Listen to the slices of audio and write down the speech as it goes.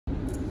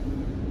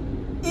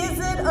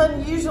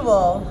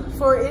unusual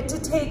for it to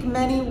take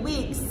many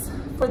weeks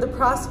for the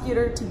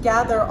prosecutor to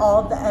gather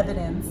all of the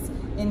evidence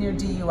in your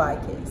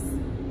DUI case?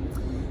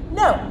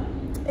 No,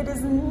 it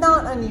is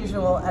not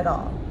unusual at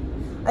all.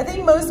 I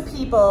think most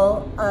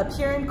people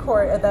appear in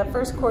court at that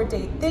first court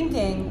date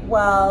thinking,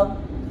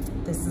 well,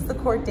 this is the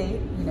court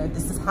date,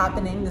 this is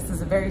happening, this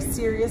is a very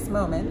serious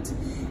moment,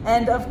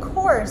 and of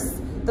course,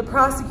 the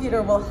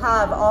prosecutor will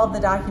have all the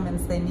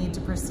documents they need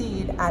to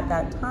proceed at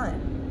that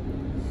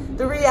time.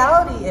 The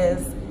reality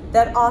is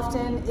that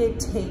often it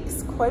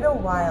takes quite a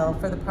while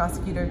for the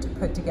prosecutor to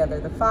put together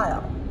the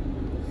file.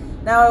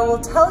 Now, I will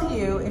tell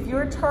you, if you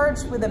are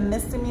charged with a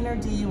misdemeanor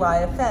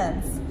DUI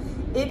offense,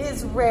 it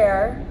is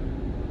rare,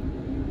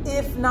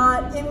 if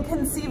not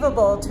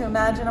inconceivable, to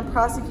imagine a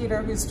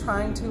prosecutor who's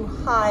trying to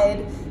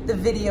hide the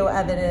video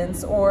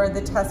evidence or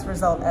the test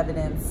result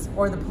evidence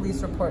or the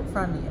police report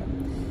from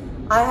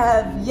you. I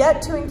have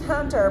yet to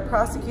encounter a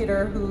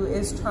prosecutor who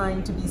is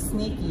trying to be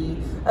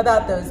sneaky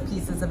about those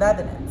pieces of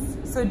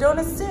evidence. So don't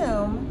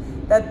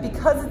assume that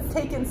because it's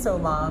taken so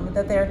long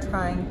that they're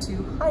trying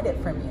to hide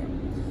it from you.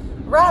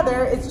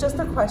 Rather, it's just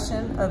a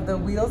question of the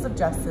wheels of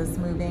justice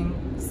moving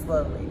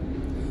slowly.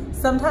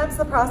 Sometimes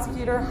the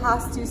prosecutor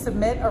has to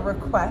submit a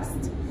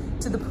request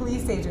to the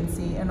police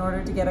agency in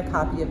order to get a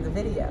copy of the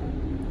video.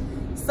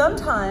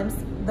 Sometimes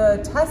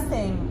the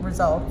testing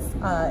results,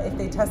 if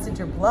they tested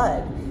your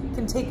blood,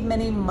 can take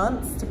many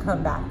months to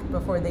come back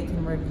before they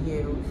can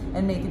review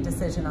and make a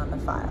decision on the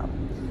file.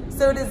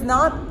 So it is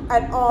not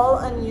at all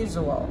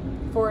unusual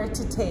for it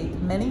to take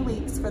many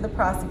weeks for the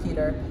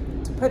prosecutor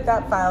to put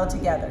that file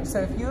together.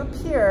 So if you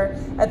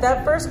appear at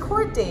that first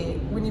court date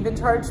when you've been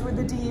charged with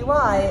a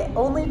DUI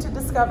only to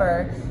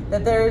discover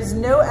that there is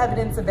no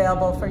evidence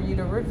available for you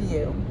to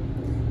review,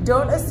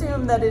 don't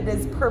assume that it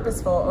is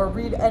purposeful or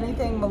read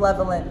anything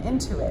malevolent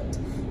into it.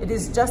 It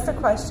is just a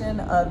question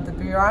of the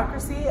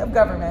bureaucracy of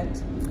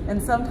government,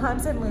 and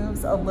sometimes it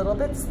moves a little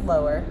bit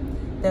slower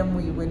than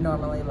we would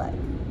normally like.